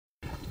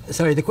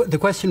Sorry, the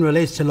question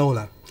relates to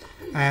Lola.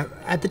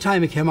 At the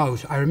time it came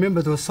out, I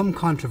remember there was some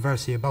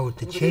controversy about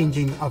the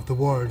changing of the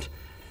word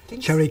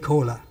cherry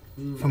cola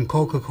from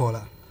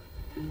Coca-Cola.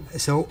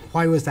 So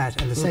why was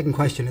that? And the second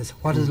question is,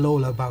 what is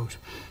Lola about?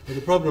 Well,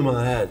 the problem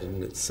I had,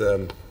 and it's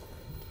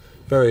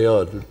very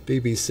odd,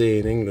 BBC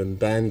in England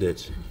banned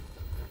it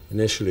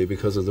initially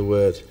because of the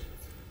word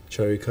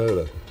cherry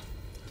cola.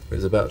 It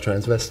was about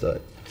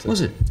transvestite. So,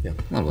 was it? Yeah.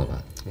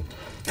 Well.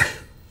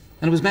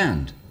 And it was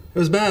banned? It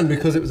was banned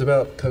because it was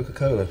about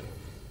Coca-Cola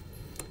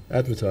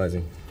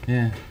advertising.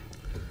 Yeah.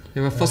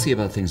 They were fussy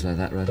about things like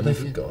that, right? But they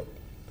forgot.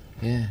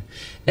 Yeah.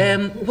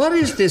 What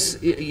is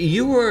this?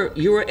 You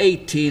were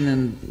 18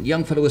 and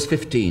young fellow was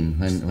 15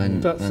 when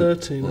about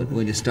 13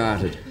 when you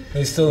started.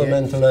 He's still a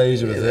mental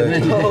age of a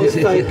 13. Oh,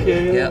 thank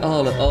you. Yeah,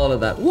 all of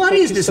that. What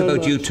is this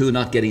about you two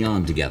not getting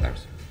on together?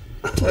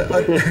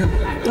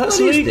 That's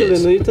legal,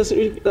 isn't it? Doesn't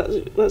really,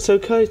 that's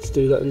okay to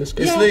do that in this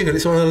case. It's legal.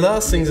 It's one of the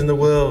last things in the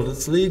world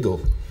that's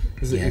legal,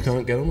 is that you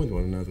can't get on with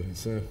one another.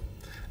 So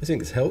I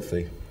think it's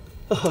healthy.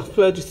 Oh, I'm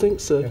glad you think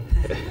so. Yeah.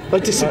 I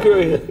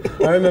disagree.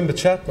 I remember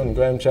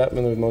Graham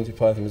Chapman with Monty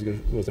Python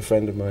was a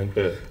friend of mine.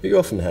 Yeah. You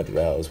often had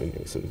rows when you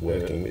were sort of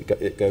working. Yeah.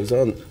 It goes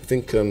on. I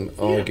think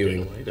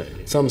arguing,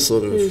 some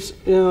sort of...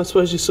 Yeah, I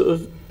suppose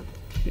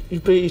you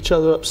beat each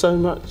other up so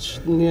much,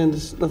 in the end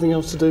there's nothing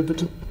else to do but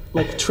to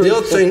make a truce.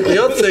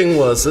 The odd thing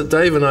was that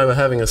Dave and I were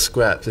having a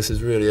scrap, this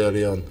is really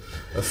early on,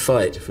 a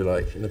fight, if you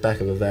like, in the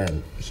back of a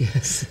van.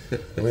 Yes.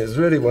 I mean, it's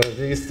really one of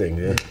these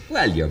things, yeah.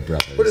 Well, you're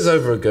brothers. What is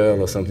over a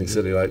girl or something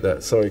silly like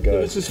that? Sorry, guys.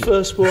 It was his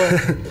first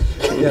wife.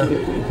 Yeah,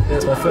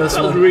 it's my first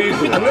one.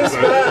 And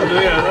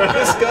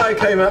this guy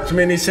came up to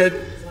me and he said,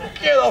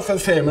 "Get off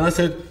of him." And I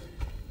said,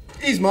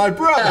 "He's my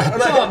brother."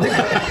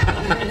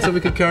 So we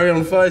could carry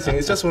on fighting.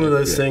 It's just one of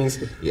those things.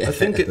 Yeah. I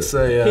think it's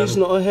a... he's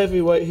not a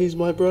heavyweight, he's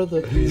my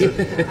brother.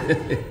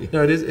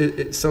 No,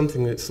 it's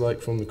something that's like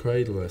from the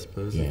cradle, I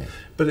suppose. Yeah.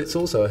 But it's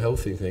also a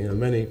healthy thing.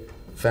 And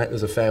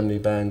there's a family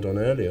band on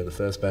earlier, the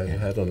first band you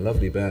had on,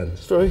 lovely band.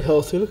 It's very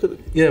healthy, look at it.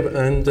 Yeah,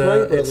 and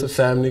it's a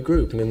family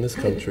group, and in this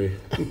country,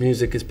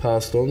 music is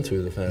passed on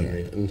through the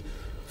family. Yeah. And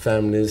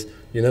families...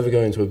 You never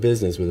go into a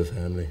business with a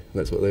family.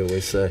 That's what they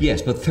always say.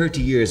 Yes, but 30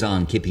 years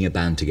on, keeping a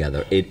band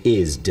together, it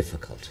is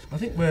difficult. I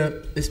think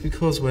it's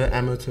because we're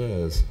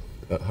amateurs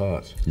at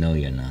heart. No,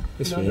 you're not.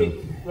 Yes,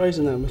 Ray's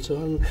an amateur,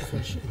 I'm a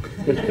professional.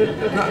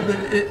 No,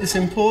 but it's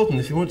important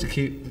if you want to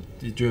keep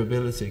the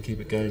durability, keep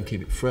it going,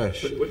 keep it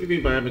fresh. What do you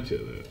mean by amateur,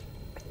 though?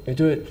 We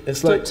do it.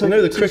 It's like, you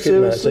know, the cricket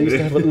match they used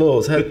to have at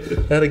Lord's.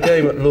 They had a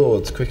game at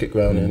Lord's cricket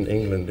ground in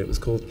England. It was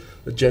called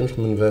the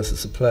Gentlemen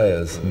versus the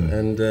Players,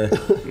 and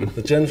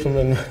the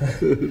gentlemen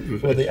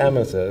were the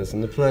amateurs,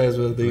 and the players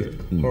were the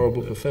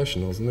horrible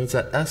professionals. And there's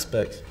that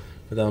aspect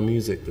with our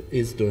music that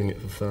is doing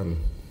it for fun.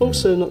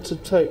 Also, not to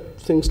take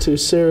things too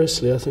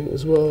seriously, I think,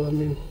 as well. I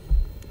mean,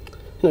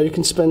 you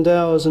can spend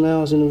hours and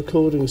hours in a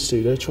recording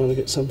studio trying to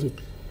get something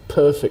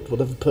perfect,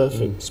 whatever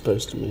perfect is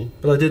supposed to mean.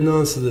 But I didn't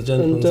answer the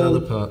gentleman's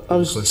other part. I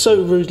was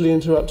so rudely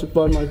interrupted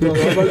by my brother,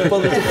 I won't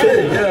bother to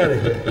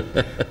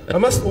finish. I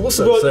must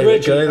also say,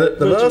 Reggie, that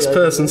the last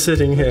person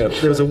sitting here,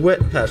 there was a wet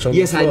patch on the floor.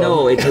 Yes, I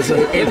know. It was,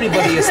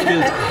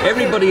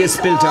 everybody has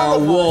spilt our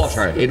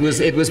water. It was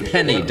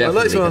Penny, definitely. I'd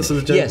like to answer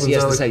the gentleman's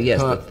other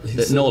part.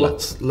 But Nola.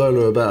 What's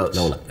Lola about?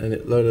 Lola.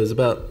 And Lola's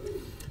about...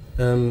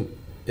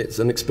 it's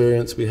an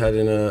experience we had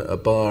in a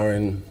bar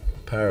in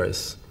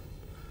Paris.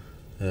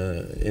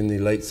 In the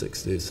late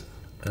 60s,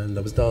 and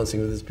I was dancing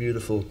with this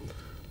beautiful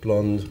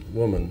blonde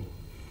woman,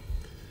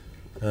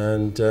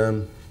 and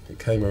it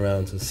came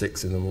around to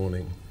 6 in the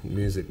morning,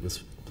 music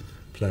was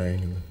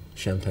playing and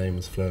champagne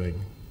was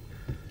flowing,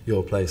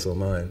 your place or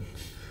mine.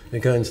 You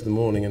go into the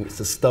morning and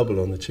it's a stubble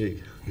on the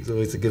cheek, it's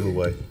always a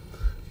giveaway,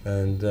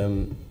 and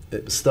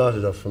it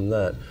started off from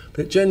that,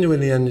 but it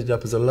genuinely ended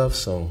up as a love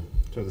song.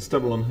 So the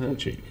stubble on her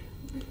cheek?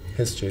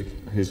 His cheek.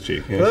 His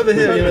cheek, yeah. Well, over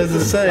here, there's the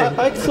same.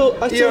 I thought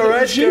it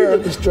was you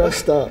that was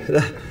dressed up.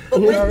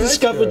 And we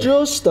discovered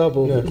your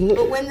stubble. Yeah.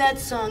 But when that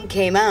song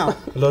came out...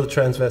 A lot of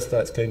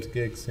transvestites came to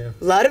gigs, yeah.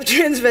 A lot of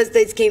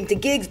transvestites came to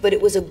gigs, but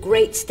it was a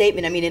great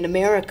statement. I mean, in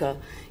America,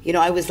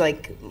 I was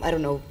like, I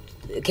don't know,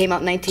 it came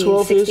out in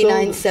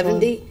 1969,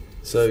 70.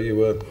 So you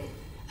were...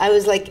 I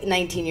was like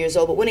 19 years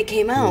old, but when it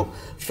came out,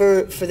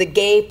 for the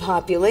gay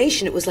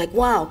population, it was like,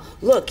 wow,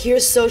 look,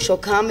 here's social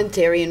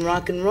commentary in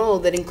rock and roll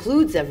that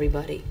includes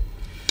everybody.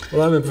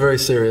 Well, I'm a very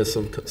serious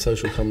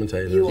social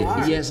commentator. You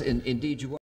are. Yes, indeed you are.